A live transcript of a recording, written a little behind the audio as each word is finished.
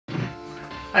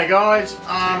Hey guys,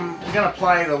 we're going to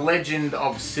play The Legend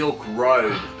of Silk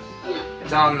Road.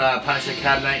 It's on the Punisher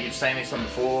cabinet, you've seen this one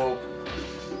before.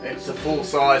 It's a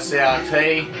full-size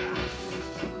CRT.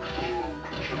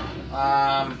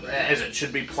 As it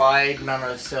should be played, none of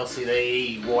this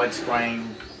LCD, widescreen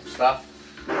stuff.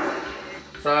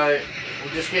 So,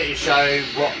 we'll just get you show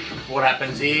what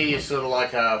happens here. You're sort of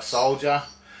like a soldier.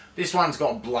 This one's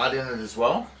got blood in it as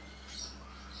well.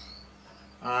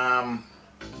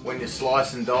 When you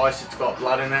slice and dice, it's got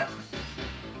blood in it.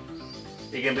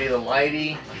 You can be the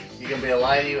lady. You can be a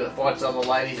lady that fights other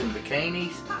ladies in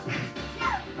bikinis.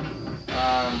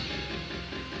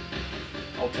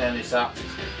 I'll turn this up.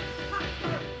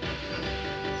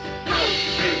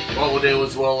 What we'll do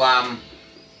is we'll have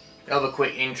a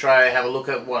quick intro, have a look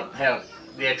at how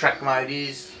the attract mode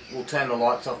is. We'll turn the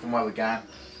lights off and where we're going.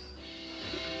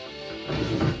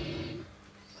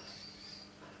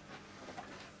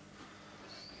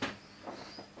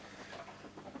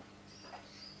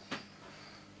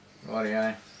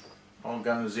 Rightio, I'm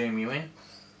going to zoom you in.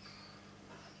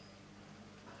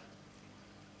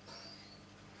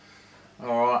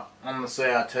 Alright, on the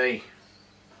CRT.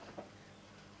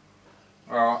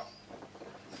 Alright,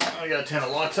 I'm going to turn the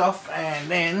lights off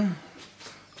and then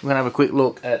we're going to have a quick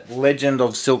look at Legend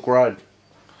of Silk Road.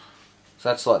 So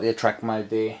that's like the attract mode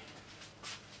there.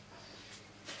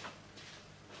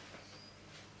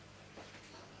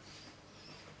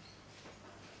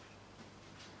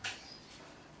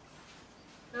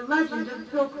 The Legend of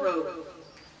Silk Road.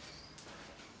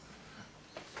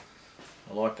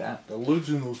 I like that. The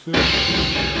Legend of Silk Road.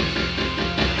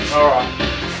 Alright.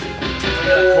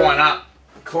 We're going to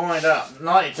coin up.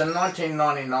 No, it's a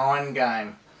 1999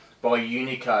 game by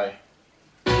Unico.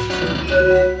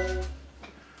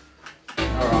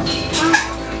 Alright.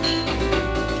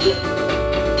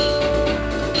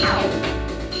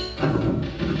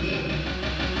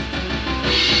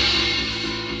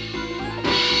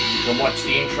 You can watch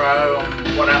the intro on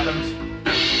what happens.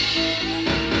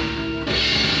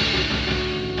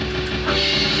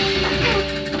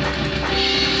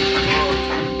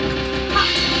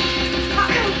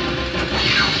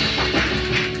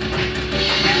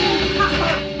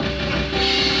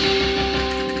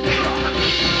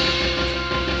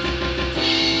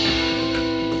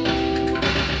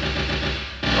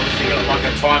 Obviously you got like a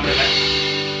time limit.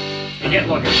 You get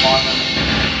like a time limit.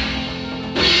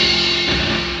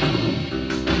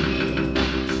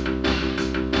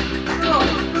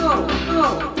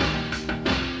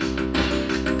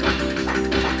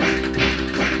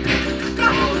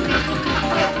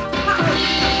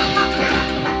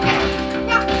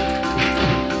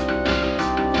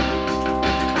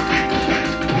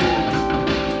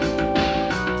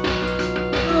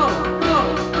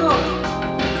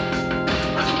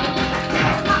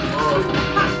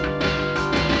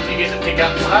 Pick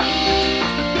up stuff.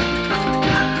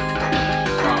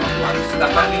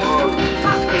 Stuff at me.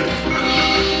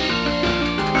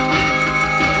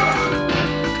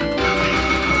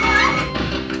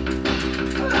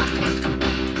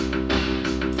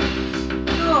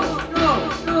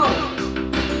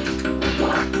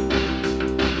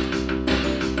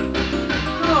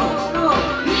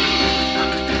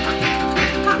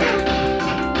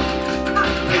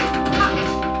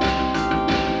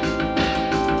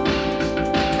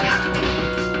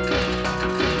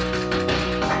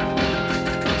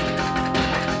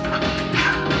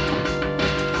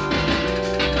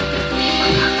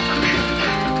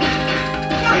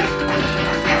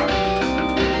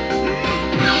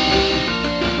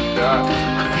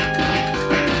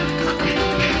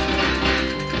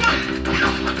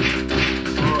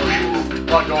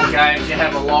 Like all games, you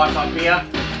have a life up here.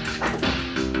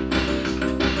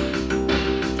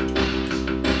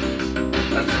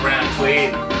 That's around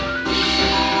cleared.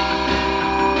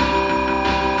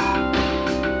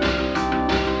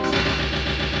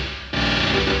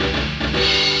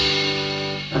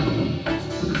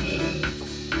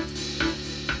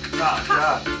 Oh,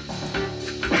 God.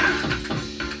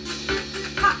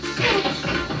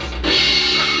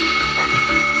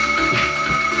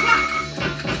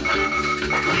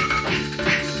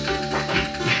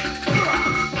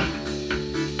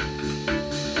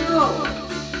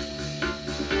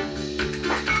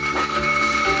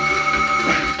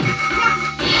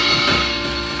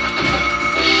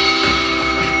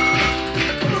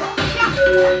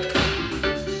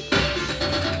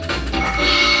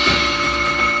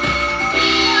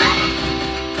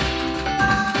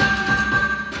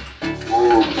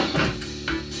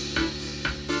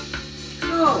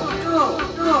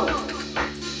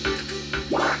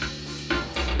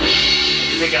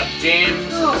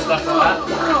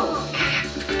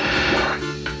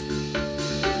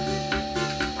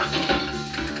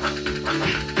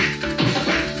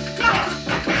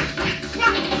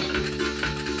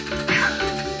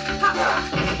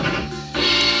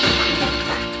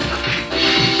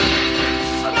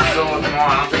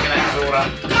 I'm thinking that's order.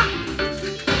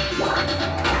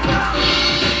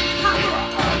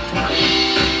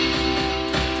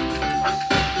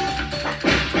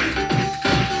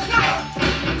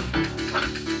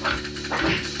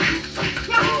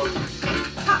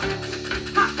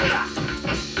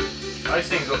 Those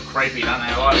things look creepy, don't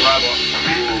they? Like robots.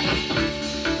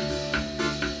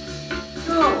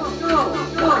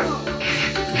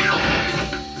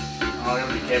 Oh, you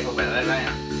gotta be careful about that, don't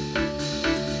you?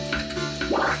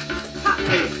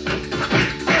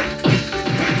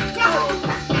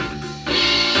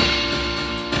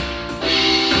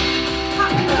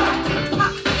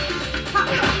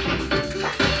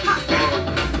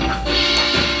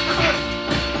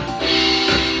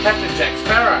 Captain Jack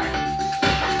Sparrow.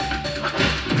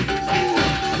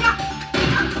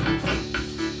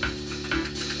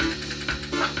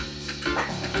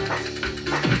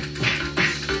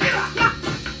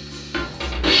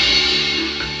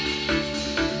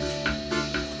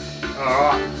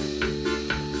 Alright,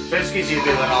 just gives you a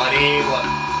bit of an idea what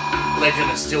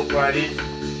Legend of Silk Road is.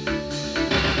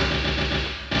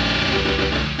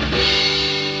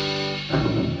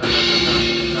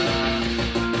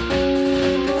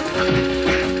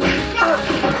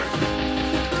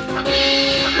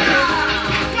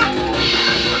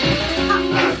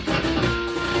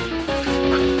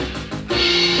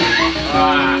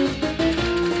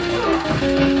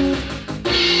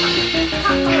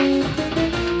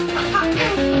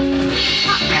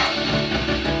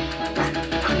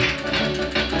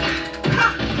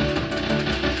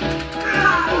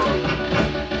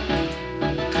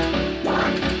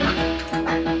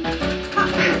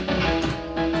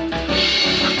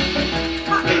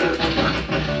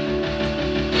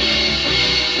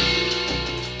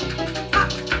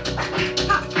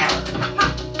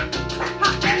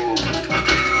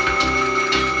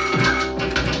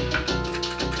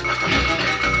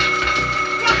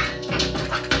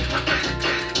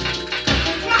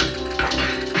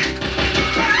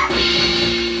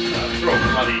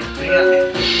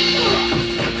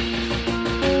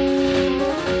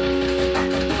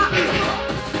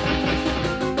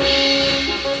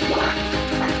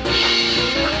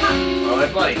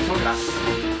 Bloody took us.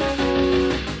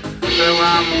 So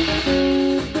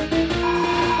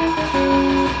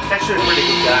it's actually a pretty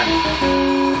good game.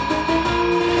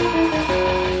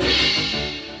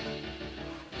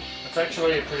 It's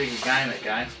actually a pretty good game, that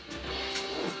game.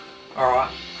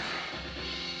 Alright.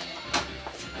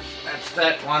 That's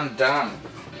that one done.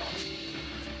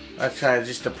 Okay,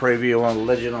 just a preview on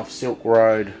Legend of Silk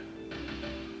Road.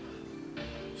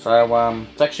 So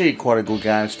it's actually quite a good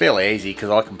game. It's fairly easy because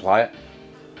I can play it.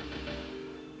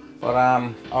 But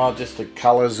oh, just the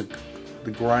colours, the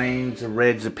greens, the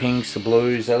reds, the pinks, the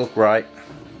blues, they look great.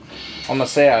 On the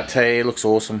CRT, it looks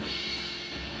awesome.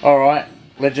 Alright,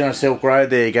 Legend of Silk Road,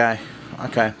 there you go.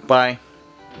 Okay, bye.